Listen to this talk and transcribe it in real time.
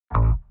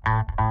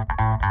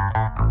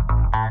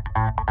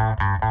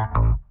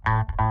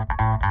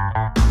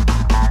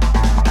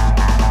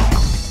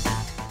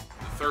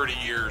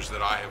years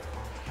that I have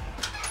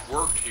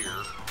worked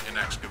here in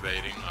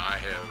excavating, I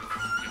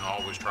have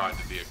always tried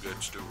to be a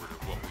good steward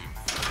of what we've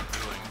been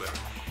doing, but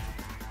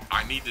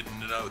I needed to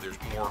know there's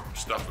more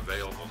stuff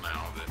available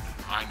now that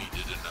I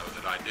needed to know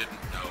that I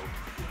didn't know.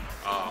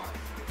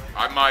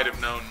 I might have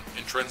known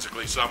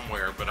intrinsically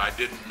somewhere, but I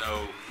didn't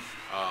know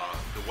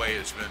the way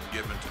it's been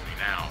given to me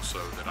now, so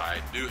that I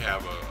do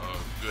have a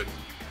good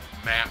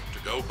map to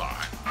go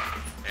by,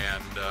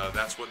 and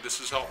that's what this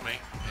has helped me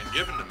and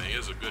given to me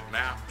is a good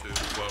map to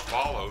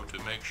follow to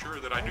make sure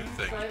that I do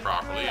things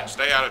properly and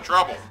stay out of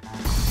trouble.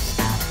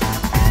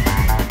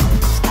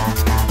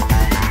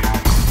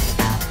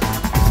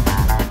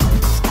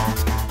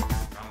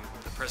 I'm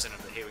the president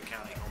of the Haywood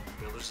County Home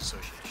Builders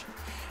Association,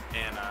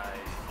 and I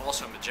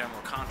also am a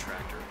general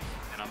contractor,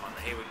 and I'm on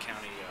the Haywood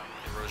County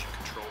Erosion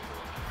Control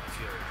Board. I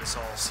feel this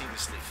all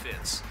seamlessly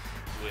fits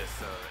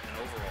with an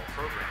overall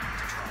program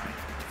to try and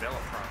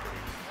develop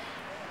property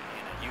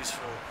in a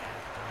useful and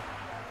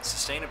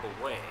sustainable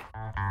way. I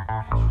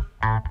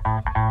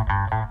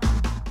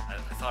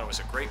thought it was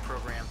a great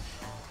program.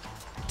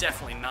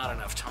 Definitely not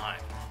enough time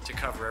to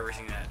cover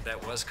everything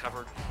that was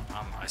covered.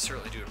 I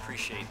certainly do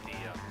appreciate the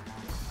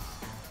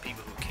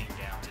people who came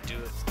down to do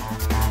it.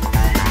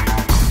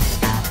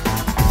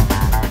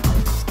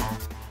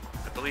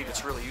 I believe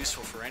it's really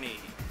useful for any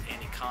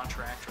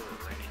contractor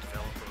or any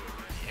developer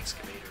or any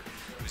excavator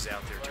who's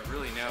out there to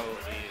really know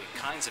the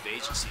kinds of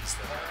agencies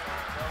that are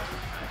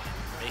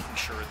making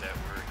sure that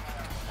we're in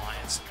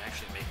compliance and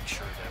actually making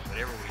sure that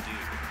whatever we do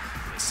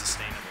is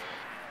sustainable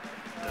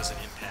and doesn't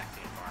impact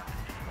the environment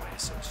in any way.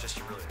 So it's just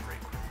a really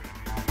great program.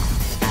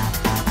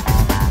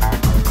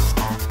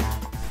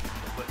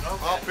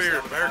 Up here,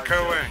 Bear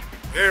Coing.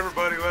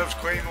 Everybody loves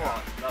clean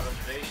water.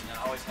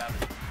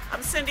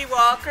 I'm Cindy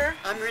Walker.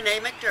 I'm Renee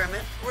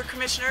McDermott. We're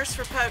commissioners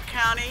for Polk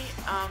County.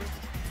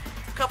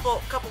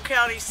 Couple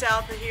counties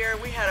south of here.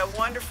 We had a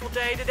wonderful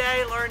day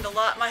today. Learned a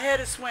lot. My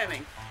head is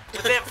swimming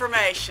with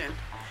information,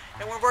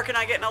 and we're working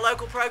on getting a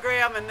local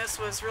program, and this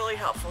was really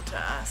helpful to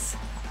us.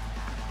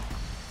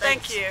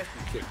 Thank you.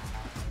 Thank you.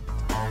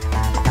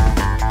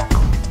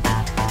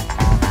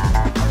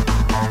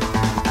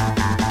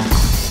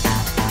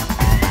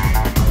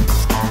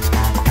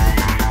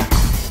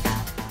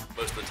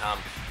 Most of the time,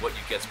 what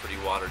you get's pretty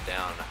watered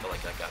down. I feel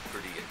like I got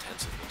pretty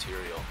intensive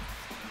material,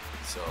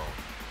 so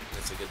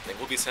it's a good thing.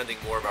 We'll be sending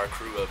more of our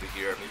crew over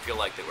here, and we feel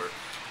like that we're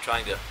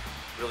trying to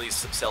really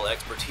sell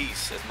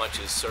expertise as much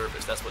as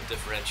service. That's what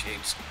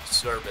differentiates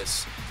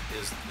service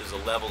is a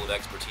level of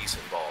expertise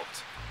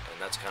involved,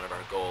 and that's kind of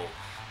our goal.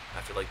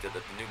 I feel like that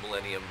the new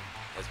millennium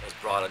has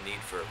brought a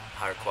need for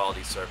higher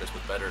quality service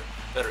with better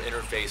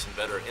interface and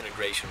better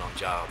integration on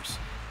jobs.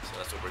 So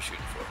that's what we're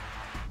shooting for.